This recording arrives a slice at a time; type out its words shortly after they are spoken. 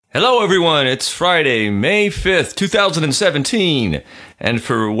Hello, everyone. It's Friday, May 5th, 2017. And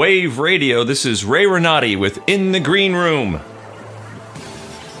for Wave Radio, this is Ray Renati with In the Green Room.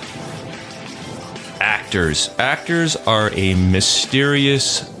 Actors. Actors are a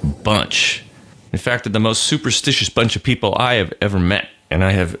mysterious bunch. In fact, they're the most superstitious bunch of people I have ever met. And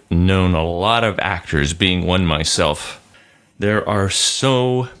I have known a lot of actors, being one myself. There are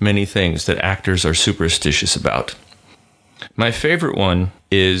so many things that actors are superstitious about. My favorite one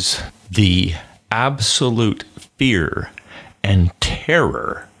is the absolute fear and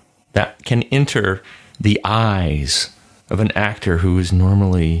terror that can enter the eyes of an actor who is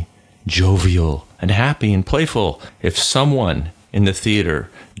normally jovial and happy and playful if someone in the theater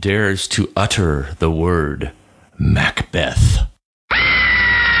dares to utter the word Macbeth.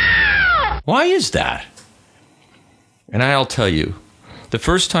 Why is that? And I'll tell you, the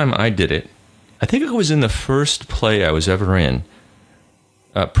first time I did it, I think it was in the first play I was ever in,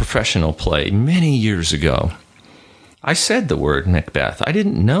 a professional play, many years ago. I said the word Macbeth. I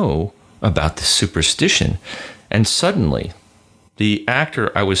didn't know about the superstition. And suddenly, the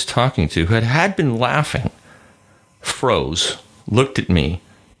actor I was talking to, who had been laughing, froze, looked at me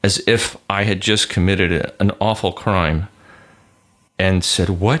as if I had just committed an awful crime, and said,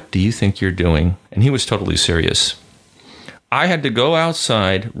 "What do you think you're doing?" And he was totally serious. I had to go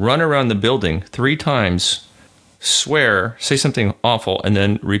outside, run around the building 3 times, swear, say something awful, and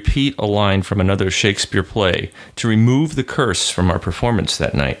then repeat a line from another Shakespeare play to remove the curse from our performance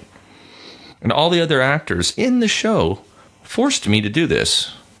that night. And all the other actors in the show forced me to do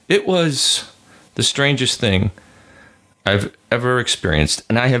this. It was the strangest thing I've ever experienced,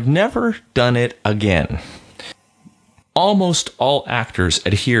 and I have never done it again. Almost all actors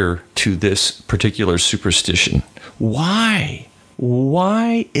adhere to this particular superstition. Why?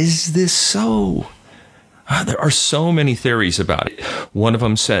 Why is this so? There are so many theories about it. One of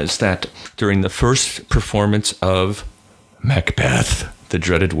them says that during the first performance of Macbeth, the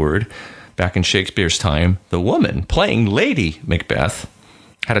dreaded word, back in Shakespeare's time, the woman playing Lady Macbeth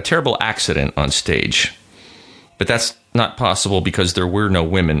had a terrible accident on stage. But that's not possible because there were no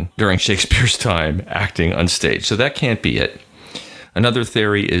women during Shakespeare's time acting on stage. So that can't be it. Another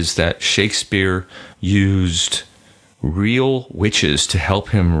theory is that Shakespeare used real witches to help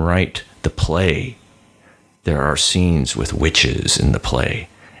him write the play. There are scenes with witches in the play.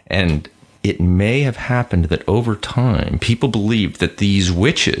 And it may have happened that over time, people believed that these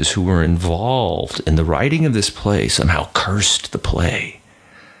witches who were involved in the writing of this play somehow cursed the play.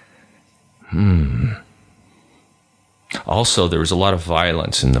 Also, there was a lot of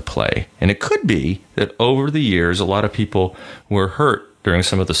violence in the play. And it could be that over the years, a lot of people were hurt during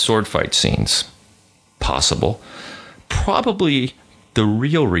some of the sword fight scenes. Possible. Probably the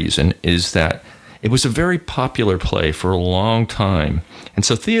real reason is that it was a very popular play for a long time. And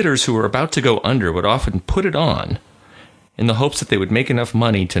so theaters who were about to go under would often put it on in the hopes that they would make enough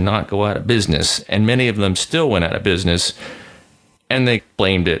money to not go out of business. And many of them still went out of business, and they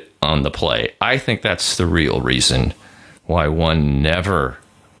blamed it on the play. I think that's the real reason why one never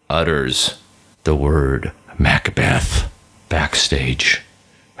utters the word Macbeth backstage.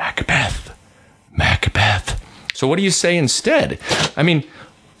 Macbeth. Macbeth. So what do you say instead? I mean,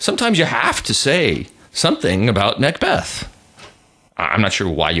 sometimes you have to say something about Macbeth. I'm not sure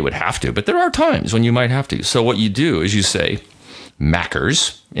why you would have to, but there are times when you might have to. So what you do is you say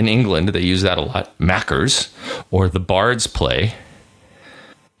Mackers. In England, they use that a lot. Mackers, or the Bard's play.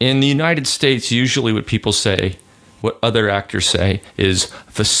 In the United States, usually what people say, what other actors say, is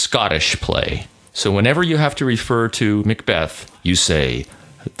the Scottish play. So whenever you have to refer to Macbeth, you say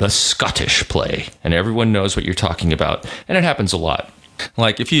the Scottish play, and everyone knows what you're talking about. And it happens a lot.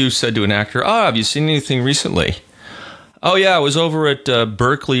 Like if you said to an actor, have you seen anything recently? Oh yeah, I was over at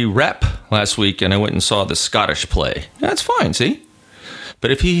Berkeley Rep last week and I went and saw the Scottish play. That's fine, see? But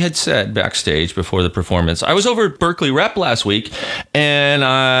if he had said backstage before the performance, I was over at Berkeley Rep last week and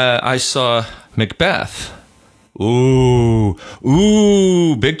I saw Macbeth. Ooh,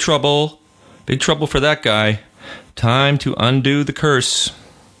 big trouble. Big trouble for that guy. Time to undo the curse.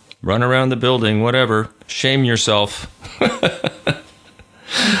 Run around the building, whatever. Shame yourself.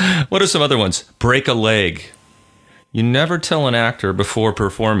 What are some other ones? Break a leg. You never tell an actor before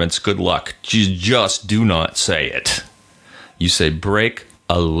performance, good luck. You just do not say it. You say break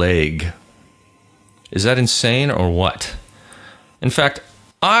a leg. Is that insane or what? In fact,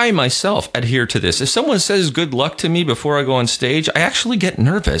 I myself adhere to this. If someone says good luck to me before I go on stage, I actually get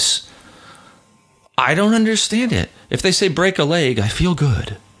nervous. I don't understand it. If they say break a leg, I feel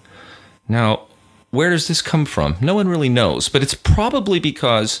good. Now, where does this come from? No one really knows, but it's probably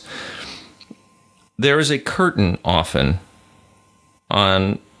because there is a curtain often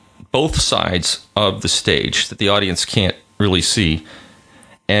on both sides of the stage that the audience can't really see.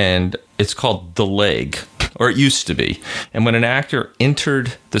 And it's called the leg, or it used to be. And when an actor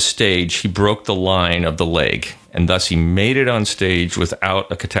entered the stage, he broke the line of the leg. And thus he made it on stage without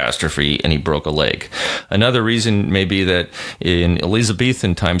a catastrophe, and he broke a leg. Another reason may be that in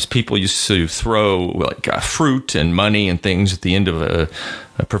Elizabethan times, people used to throw like fruit and money and things at the end of a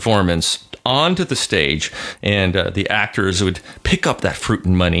performance onto the stage, and the actors would pick up that fruit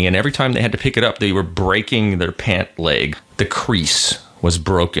and money, and every time they had to pick it up, they were breaking their pant leg. The crease was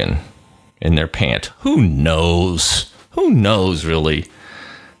broken in their pant. Who knows? Who knows, really?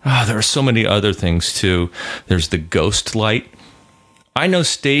 There are so many other things, too. There's the ghost light. I know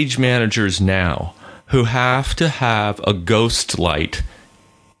stage managers now who have to have a ghost light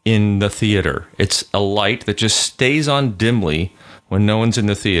in the theater. It's a light that just stays on dimly when no one's in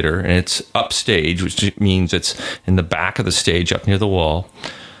the theater, and it's upstage, which means it's in the back of the stage up near the wall,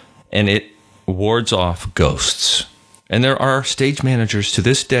 and it wards off ghosts. And there are stage managers to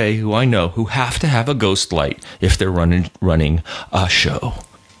this day who I know who have to have a ghost light if they're running a show.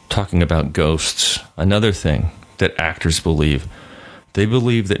 Talking about ghosts, another thing that actors believe. They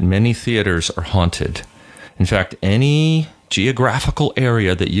believe that many theaters are haunted. In fact, any geographical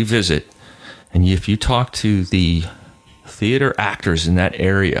area that you visit, and if you talk to the theater actors in that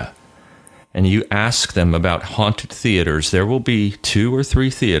area, and you ask them about haunted theaters, there will be 2 or 3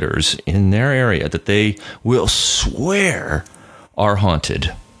 theaters in their area that they will swear are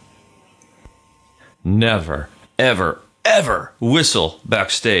haunted. Never, ever, ever whistle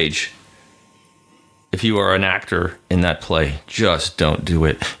backstage. If you are an actor in that play, just don't do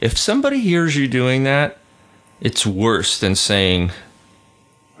it. If somebody hears you doing that, it's worse than saying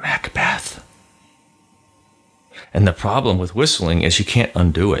Macbeth. And the problem with whistling is you can't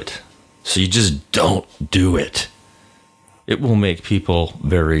undo it. So you just don't do it. It will make people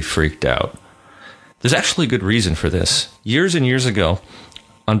very freaked out. There's actually a good reason for this. Years and years ago,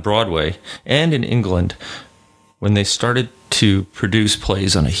 on Broadway and in England, when they started to produce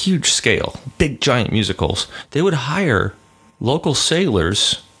plays on a huge scale, big giant musicals, they would hire local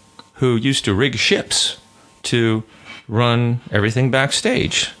sailors who used to rig ships to run everything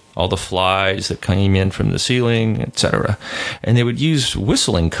backstage. All the flies that came in from the ceiling, etc. And they would use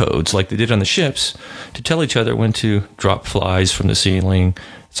whistling codes like they did on the ships to tell each other when to drop flies from the ceiling,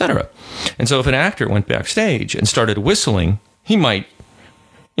 etc. And so if an actor went backstage and started whistling, he might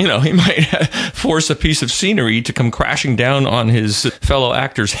force a piece of scenery to come crashing down on his fellow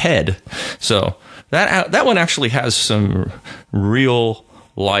actor's head. So that one actually has some real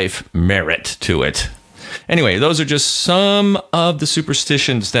life merit to it. Anyway, those are just some of the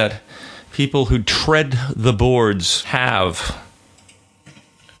superstitions that people who tread the boards have.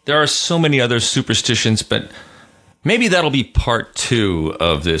 There are so many other superstitions, but maybe that'll be part 2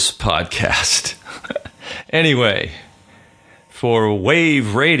 of this podcast. Anyway, for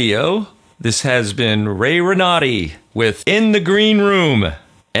Wave Radio, this has been Ray Renati with In the Green Room.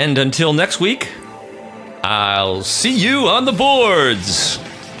 And until next week, I'll see you on the boards.